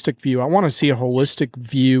holistic view. I want to see a holistic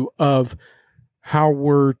view of how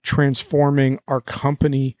we're transforming our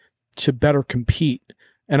company to better compete.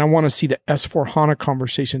 And I want to see the S4HANA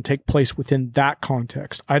conversation take place within that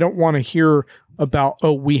context. I don't want to hear about,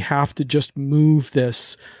 we have to just move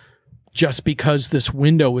this just because this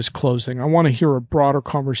window is closing. I want to hear a broader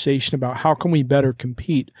conversation about how can we better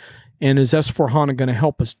compete? And is S4HANA going to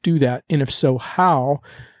help us do that? And if so, how?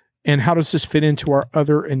 And how does this fit into our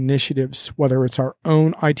other initiatives, whether it's our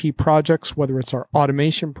own IT projects, whether it's our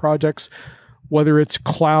automation projects, whether it's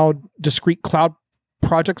discrete cloud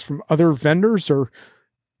projects from other vendors, or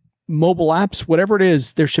mobile apps, whatever it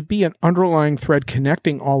is, there should be an underlying thread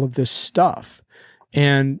connecting all of this stuff.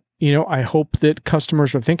 And, I hope that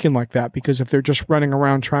customers are thinking like that, because if they're just running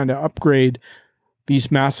around trying to upgrade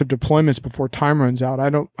these massive deployments before time runs out,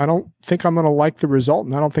 I don't think I'm going to like the result,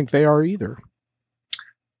 and I don't think they are either.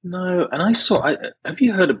 No, and have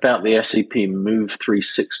you heard about the SAP Move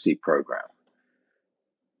 360 program?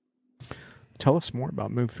 Tell us more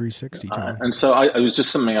about Move 360, Tom. And so it was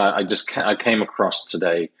just something I came across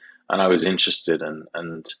today, and I was interested in,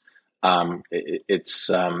 and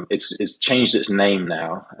it's changed its name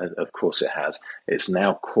now. Of course, it has. It's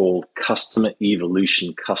now called Customer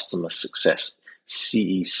Evolution Customer Success,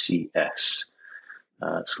 CECS.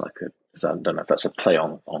 It's like I don't know if that's a play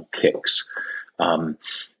on kicks.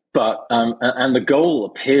 But the goal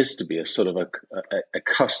appears to be a sort of a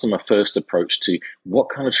customer first approach to what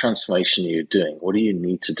kind of transformation are you doing? What do you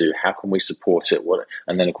need to do? How can we support it?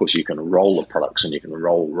 And then of course you can roll the products, and you can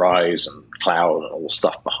roll Rise and Cloud and all the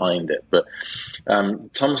stuff behind it. But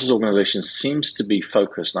Thomas's organization seems to be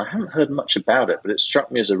focused, and I haven't heard much about it, but it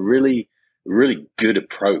struck me as a really, really good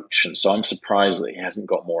approach. And so I'm surprised that he hasn't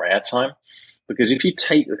got more airtime, because if you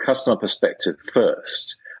take the customer perspective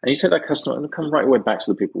first, and you take that customer and come right away back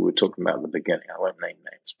to the people we were talking about at the beginning. I won't name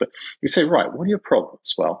names, but you say, right, what are your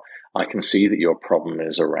problems? Well, I can see that your problem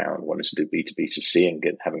is around wanting to do B2B2C and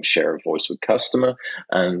having share of voice with customer.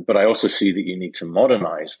 But I also see that you need to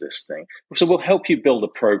modernize this thing. So we'll help you build a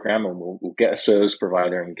program, and we'll get a service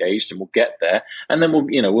provider engaged, and we'll get there. And then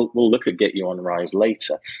we'll look at get you on Rise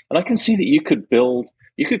later. And I can see that you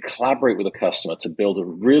could collaborate with a customer to build a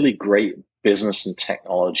really great business and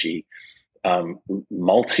technology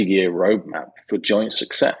multi-year roadmap for joint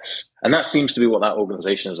success. And that seems to be what that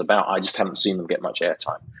organization is about. I just haven't seen them get much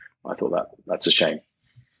airtime. I thought that's a shame.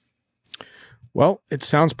 Well, it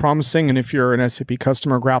sounds promising. And if you're an SAP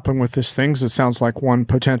customer grappling with these things, it sounds like one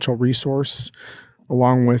potential resource,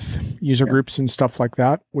 along with user groups and stuff like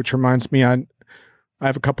that, which reminds me, I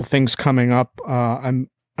have a couple things coming up. I'm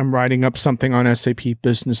writing up something on SAP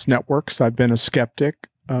Business Networks. I've been a skeptic.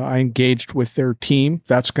 I engaged with their team.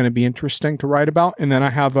 That's going to be interesting to write about. And then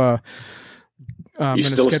I have you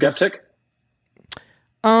still a skeptic?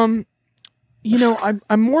 I'm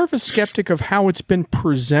more of a skeptic of how it's been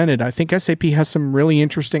presented. I think SAP has some really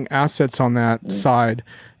interesting assets on that side,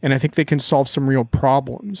 and I think they can solve some real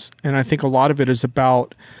problems. And I think a lot of it is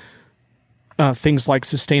about things like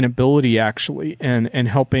sustainability, actually, and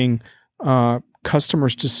helping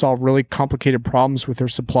customers to solve really complicated problems with their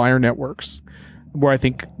supplier networks.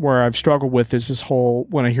 Where I've struggled with is this whole,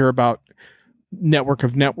 when I hear about network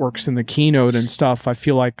of networks in the keynote and stuff, I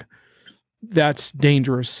feel like that's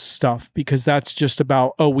dangerous stuff, because that's just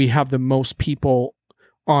about, we have the most people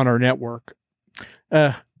on our network.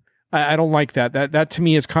 I don't like that. That to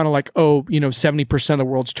me is kind of like, 70% of the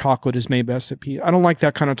world's chocolate is made by SAP. I don't like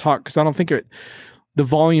that kind of talk, because I don't think the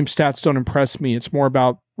volume stats don't impress me. It's more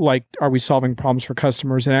about, like, are we solving problems for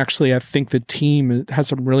customers? And actually, I think the team has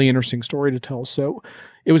some really interesting story to tell. So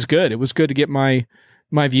it was good. It was good to get my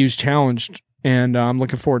views challenged. And I'm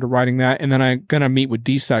looking forward to writing that. And then I'm going to meet with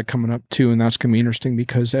DSAT coming up too. And that's going to be interesting,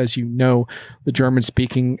 because as you know, the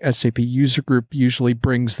German-speaking SAP user group usually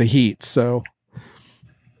brings the heat. So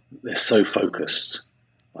they're so focused.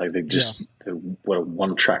 Like what a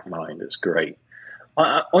one-track mind. It's great.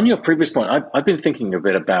 On your previous point, I've been thinking a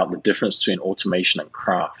bit about the difference between automation and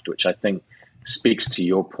craft, which I think speaks to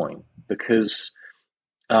your point, because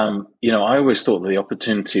I always thought that the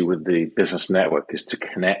opportunity with the business network is to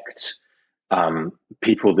connect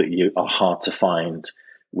people that you are hard to find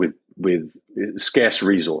with scarce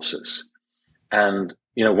resources. And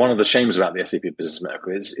one of the shames about the SAP Business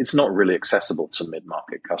Network is it's not really accessible to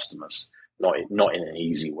mid-market customers, not in an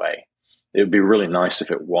easy way. It would be really nice if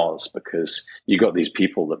it was, because you got these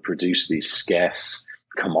people that produce these scarce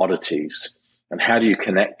commodities. And how do you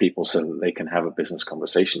connect people so that they can have a business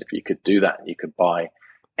conversation? If you could do that, and you could buy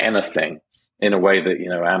anything in a way that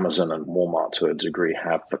Amazon and Walmart to a degree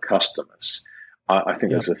have for customers, I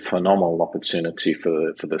think there's a phenomenal opportunity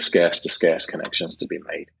for the scarce to scarce connections to be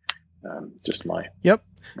made. Just my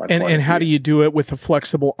and how do you do it with a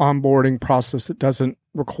flexible onboarding process that doesn't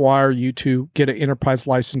require you to get an enterprise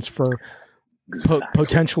license for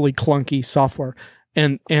potentially clunky software?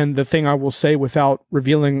 And the thing I will say, without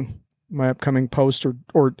revealing my upcoming post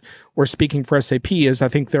or speaking for SAP, is I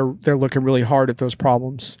think they're looking really hard at those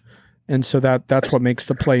problems, and so that's what makes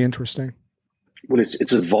the play interesting. Well,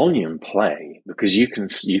 it's a volume play, because you can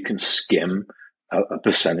skim a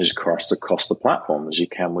percentage across the cost of the platform as you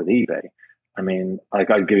can with eBay. I mean,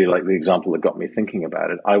 I'll give you like the example that got me thinking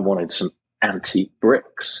about it. I wanted some antique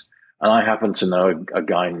bricks, and I happen to know a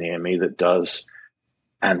guy near me that does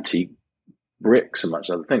antique bricks and much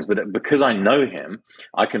other things. But because I know him,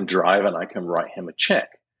 I can drive and I can write him a check.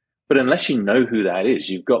 But unless you know who that is,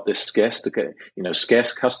 you've got this scarce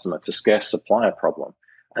customer to scarce supplier problem.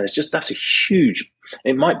 And that's a huge,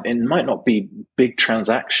 it might not be big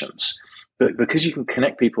transactions, but because you can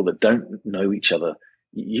connect people that don't know each other,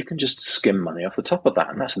 you can just skim money off the top of that.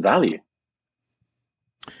 And that's value.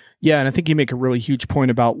 Yeah. And I think you make a really huge point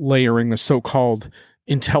about layering the so-called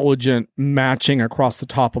intelligent matching across the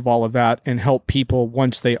top of all of that and help people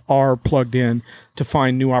once they are plugged in to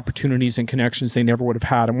find new opportunities and connections they never would have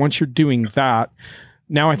had. And once you're doing that,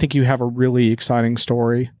 now I think you have a really exciting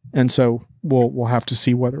story. And so we'll have to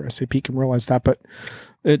see whether SAP can realize that. But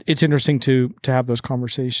it's interesting to have those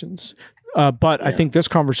conversations. But I think this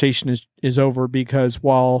conversation is over because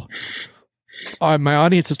while my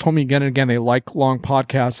audience has told me again and again they like long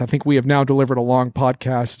podcasts, I think we have now delivered a long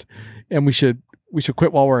podcast, and we should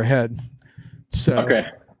quit while we're ahead. So okay.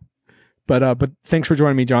 But thanks for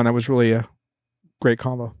joining me, John. That was really a great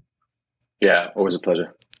convo. Yeah, always a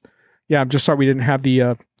pleasure. Yeah, I'm just sorry we didn't have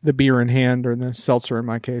the beer in hand, or the seltzer in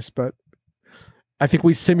my case, but I think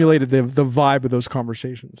we simulated the vibe of those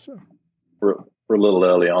conversations. So. We're a little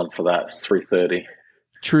early on for that. It's 3:30.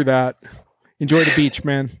 True that. Enjoy the beach,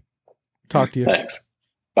 man. Talk to you. Thanks.